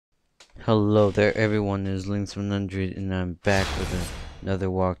Hello there everyone, it is Links 100 and I'm back with another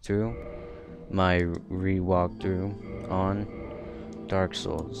walkthrough. My re-walkthrough on Dark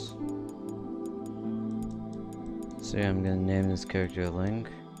Souls. So yeah, I'm gonna name this character Link.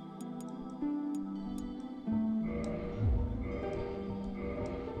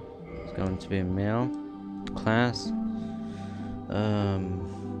 It's going to be a male. Class.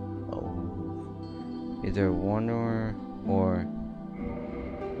 Either a wanderer or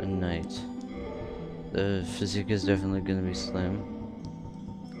a knight. The physique is definitely gonna be slim.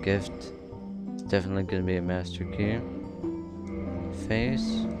 Gift is definitely gonna be a master key.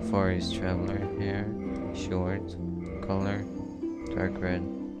 Face, Far East Traveler. Hair, short. Color, dark red.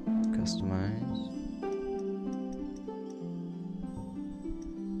 Customize.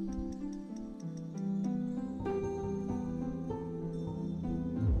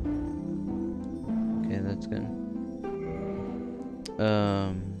 Okay, that's good.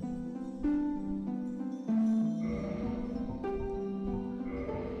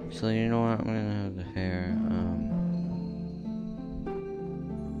 So you know what? I'm gonna have the hair.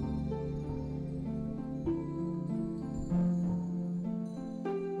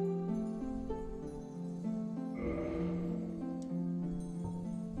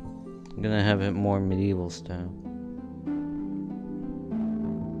 I'm gonna have it more medieval style.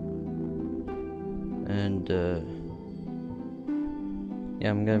 And yeah,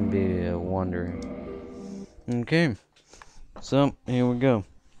 I'm gonna be a wanderer. Okay, so here we go.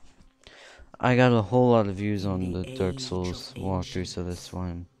 I got a whole lot of views on the Dark Souls walkthrough, so that's why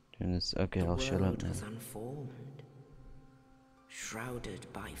I'm doing this. Okay, I'll shut up now. Has unformed, shrouded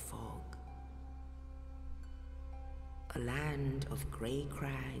by fog. A land of grey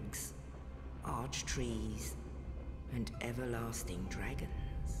crags, arch trees, and everlasting dragons.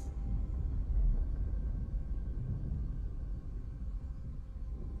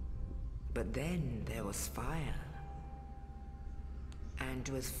 But then there was fire. And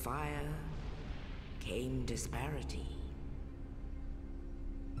with fire came disparity.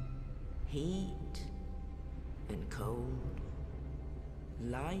 Heat and cold,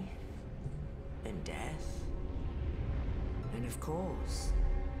 life and death, and of course,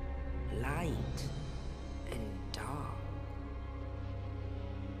 light and dark.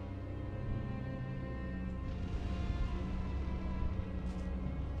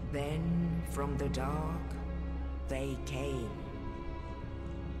 Then from the dark they came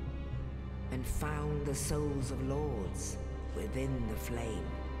and found the souls of lords within the flame.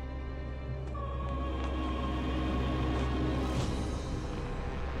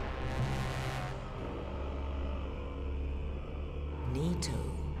 Nito,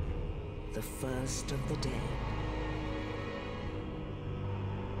 the first of the dead.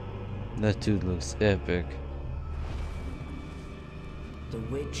 That dude looks epic. The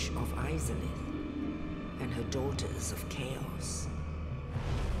Witch of Izalith and her daughters of Chaos.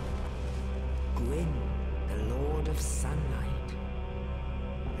 Gwyn, the Lord of Sunlight,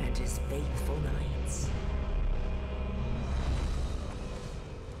 and his faithful knights.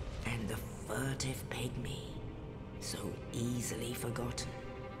 And the furtive pygmy, so easily forgotten.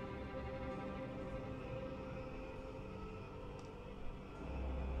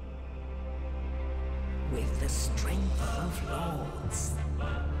 With the strength of lords,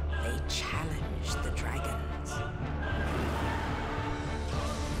 they challenged the dragons.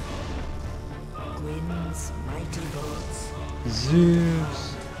 Gwyn's mighty bolts,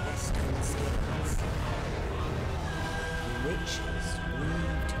 Zeus. their stone skills. The witches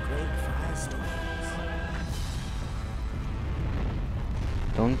weaved great firestorms.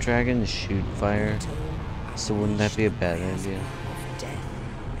 Don't dragons shoot fire? So wouldn't that be a bad idea? Of death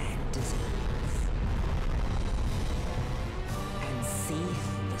and disease. And Seath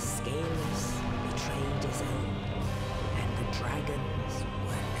the Scaleless betrayed his own, and the dragons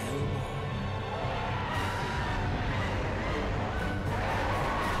were no more.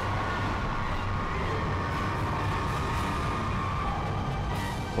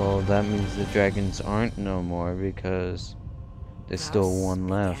 Well, that means the dragons aren't no more because there's still one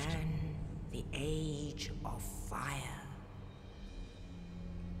left. Began the age of fire.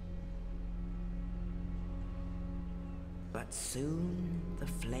 But soon the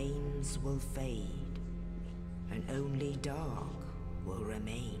flames will fade, and only dark will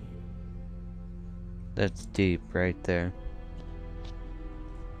remain. That's deep right there.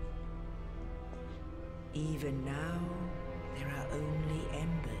 Even now, there are only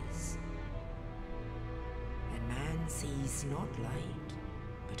embers. And man sees not light,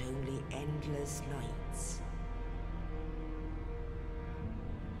 but only endless nights.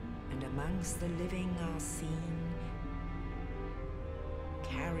 And amongst the living are seen,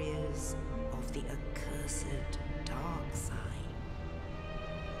 carrying carriers of the accursed dark side.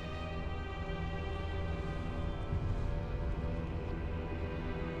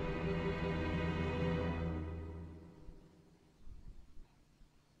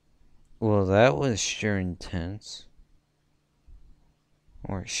 Well, that was sure intense.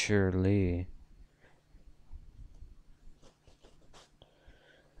 Or surely.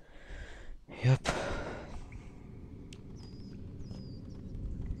 Yep.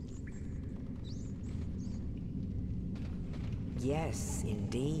 Yes,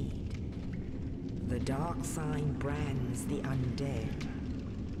 indeed. The dark sign brands the undead.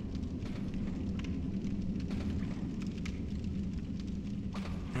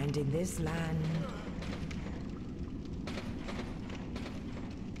 And in this land,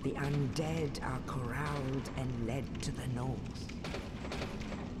 the undead are corralled and led to the north.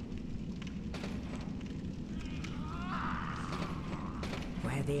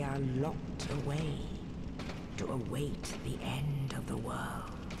 Where they are locked away to await the end of the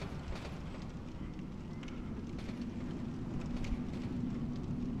world.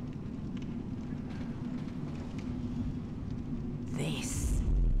 This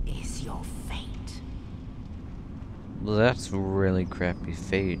is your fate. Well, that's really crappy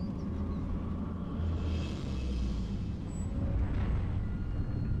fate.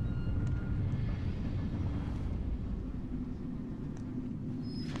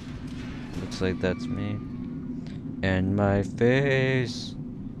 Looks like that's me. And my face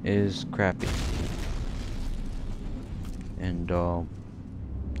is crappy. And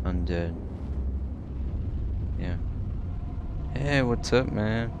undead. Yeah. Hey, what's up,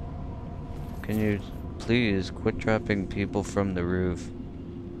 man? Can you please quit dropping people from the roof?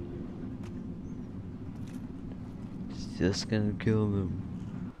 It's just gonna kill them.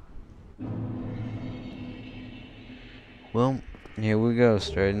 Well, here we go,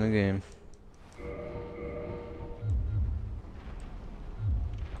 starting the game.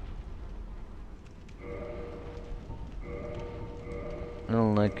 I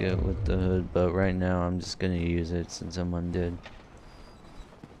don't like it with the hood, but right now I'm just gonna use it since I'm undead.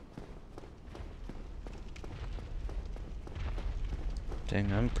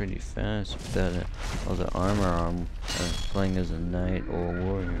 Dang, I'm pretty fast without it. All the armor on, playing as a knight or a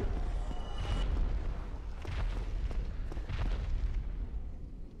warrior.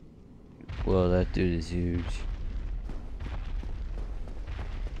 Well, that dude is huge.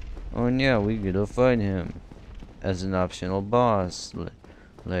 Oh, and yeah, we get to fight him as an optional boss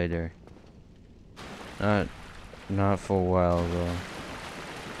later. Not for a while though.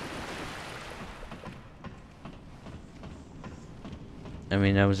 I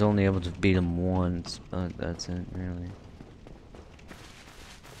mean, I was only able to beat him once, but that's it, really.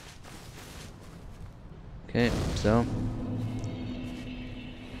 Okay, so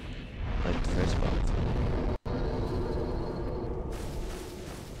like the first boss.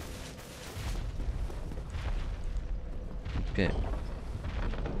 Okay,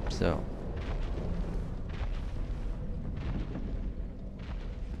 so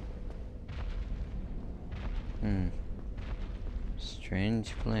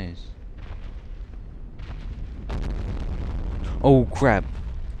strange place. Oh crap!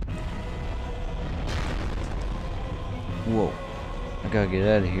 Whoa, I gotta get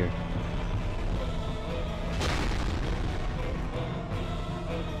out of here.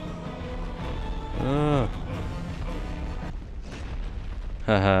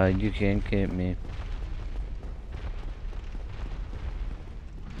 Haha, you can't get me.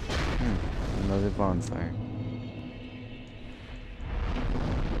 Another bonfire.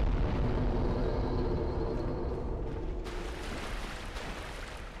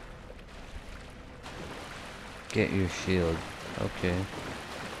 Get your shield. Okay.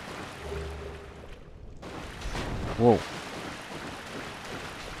 Whoa.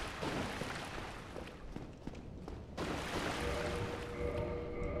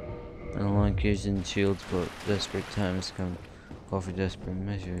 I don't like using shields, but desperate times call for desperate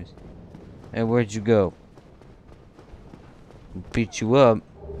measures. Hey, where'd you go? I'll beat you up.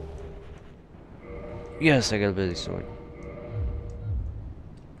 Yes, I got a busy sword.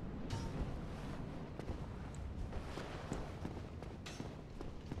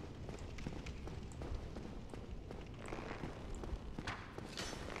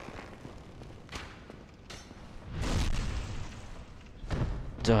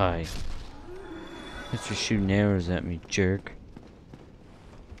 Die. Thanks for shooting arrows at me, jerk.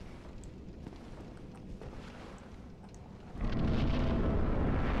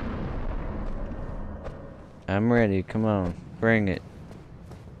 I'm ready, come on, bring it.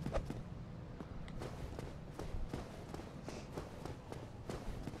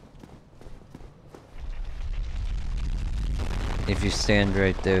 If you stand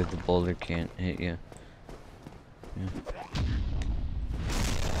right there, the boulder can't hit you. Yeah.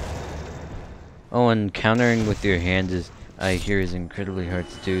 Oh, and countering with your hand is, I hear, is incredibly hard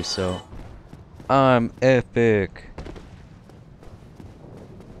to do, so I'm epic.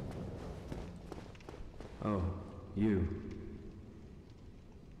 Oh, you.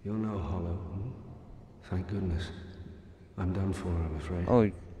 You're no hollow. Thank goodness. I'm done for, I'm afraid.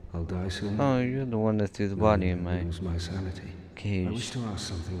 Oh, I'll die soon. oh, you're the one that threw the body in my lose my sanity. I wish cage. to ask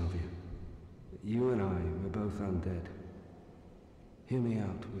something of you. You and I, we're both undead. Hear me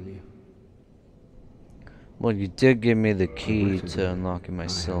out, will you? Well, you did give me the key to unlocking my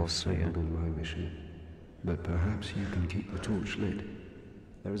cell, so I yeah. have failed in my mission, but perhaps you can keep the torch lit.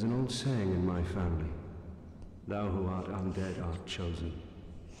 There is an old saying in my family. Thou who art undead art chosen.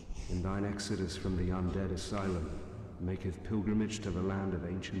 In thine exodus from the undead asylum, maketh pilgrimage to the land of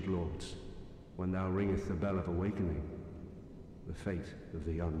ancient lords. When thou ringeth the bell of awakening, the fate of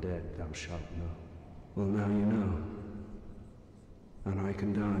the undead thou shalt know. Well, now you know. And I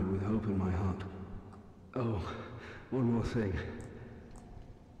can die with hope in my heart. Oh, one more thing.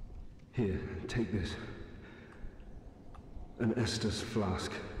 Here, take this. An Estus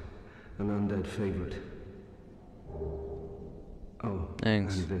flask. An undead favorite. Oh,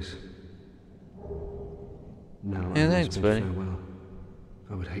 Thanks. and this. Now Yeah, I thanks, must bid buddy. farewell.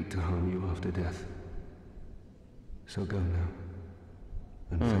 I would hate to harm you after death. So go now.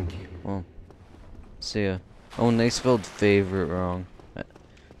 And thank you. Well, see ya. Oh, and they spelled favorite wrong.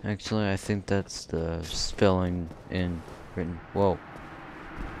 Actually, I think that's the spelling in written. Whoa.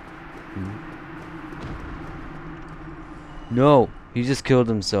 No! He just killed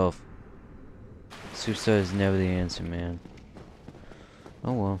himself. Suicide is never the answer, man.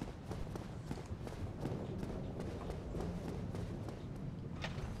 Oh well.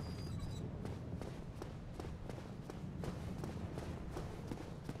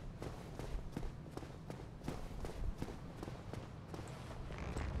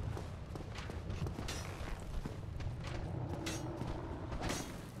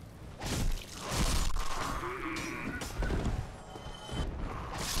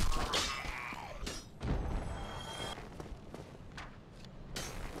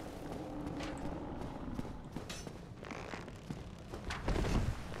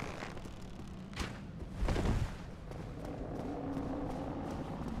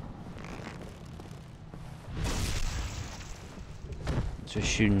 Just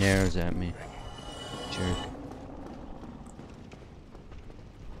shooting arrows at me. Jerk.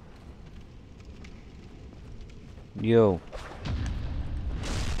 Yo.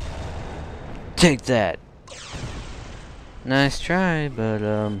 Take that! Nice try, but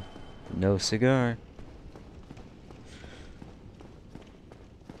no cigar.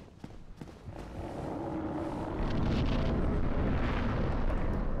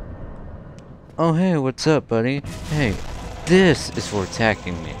 Oh hey, what's up, buddy? Hey, this is for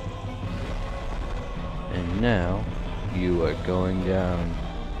attacking me. And now, you are going down.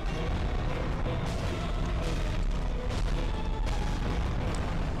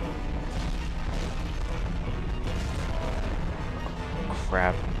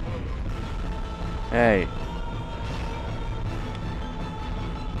 Crap. Hey.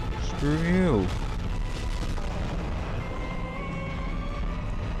 Screw you.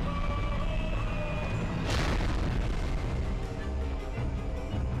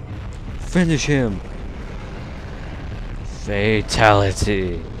 Finish him.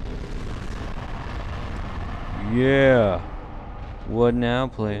 Fatality. Yeah. What now,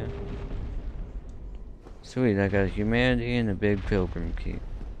 player? Sweet, I got humanity and a big pilgrim key.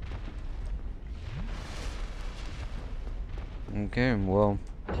 Okay, well,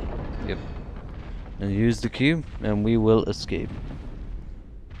 yep. And use the key, and we will escape.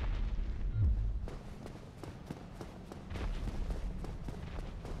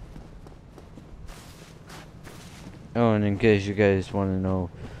 Oh, and in case you guys want to know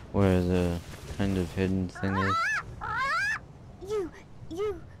where the kind of hidden thing is.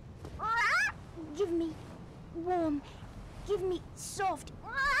 You, give me warm, give me soft.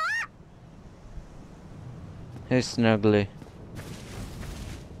 Hey, Snuggly.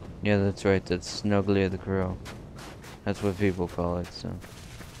 Yeah, that's right, that's Snuggly the Crow. That's what people call it, so.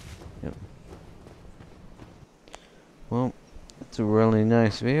 Yep. Well, it's a really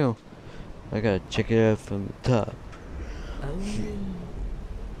nice view. I gotta check it out from the top. Only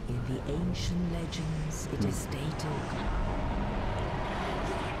in the ancient legends it is stated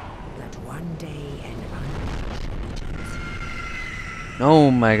that one day an undead shall be chosen. Oh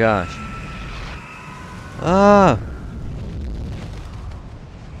my gosh. Ah!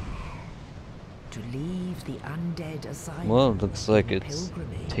 to leave the Undead Asylum. Well, it looks like in it's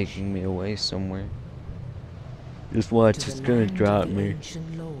pilgrimage taking me away somewhere. Just watch, to it's the gonna land drop of the me.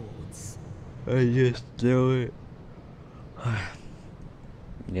 ancient lords. I just know it.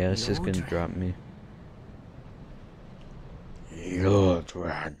 Yeah, it's just gonna Lord drop me.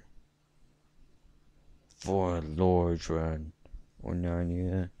 Lordran. For Lordran. Or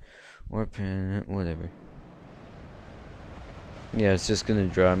Narnia. Or Pen, whatever. Yeah, it's just gonna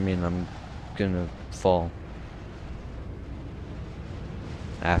drop me and I'm gonna fall.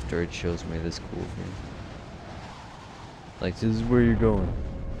 After it shows me this cool thing. Like, this is where you're going.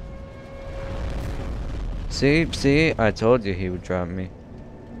 See, I told you he would drop me.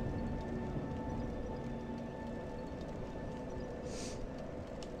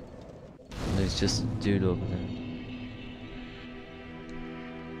 There's just a dude over there.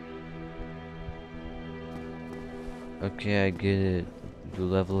 Okay, I get it. You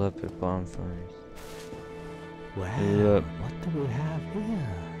level up at bonfires. Well, what do we have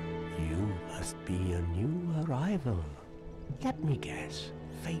here? You must be a new arrival. Let me guess.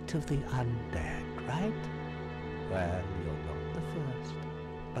 Fate of the undead, right? Well, you're not the first.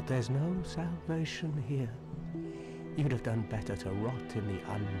 But there's no salvation here. You'd have done better to rot in the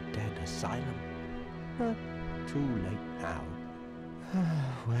Undead Asylum. But too late now.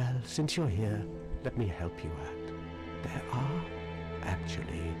 Well, since you're here, let me help you out. There are,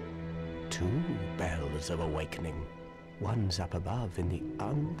 actually, 2 bells of awakening. One's up above in the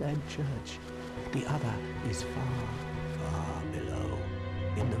Undead Church. The other is far, far below,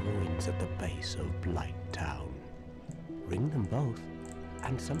 in the ruins at the base of Blight Town. Ring them both,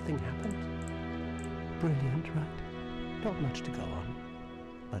 and something happens. Brilliant, right? Not much to go on,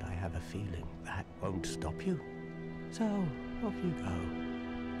 but I have a feeling that won't stop you. So, off you go.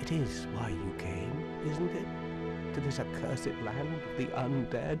 It is why you came, isn't it? To this accursed land of the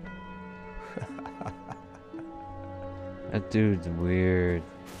undead? That dude's weird.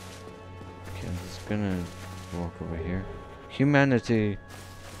 Okay, I'm just gonna walk over here. Humanity!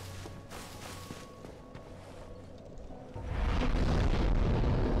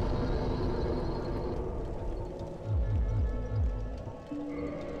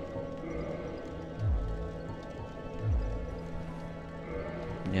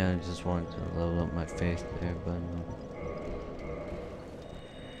 Yeah, I just wanted to level up my faith there, but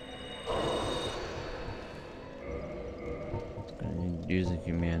it's gonna use the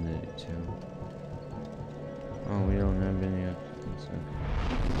humanity too. Oh, we don't have any yet. That's okay.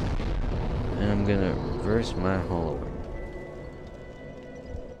 And I'm gonna reverse my hollow.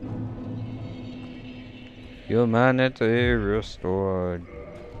 Humanity restored.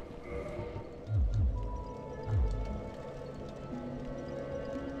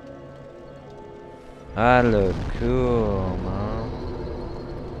 I look cool, man.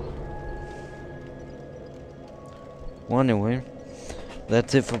 Well, anyway,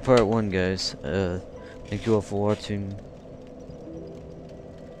 that's it for part 1, guys. Thank you all for watching.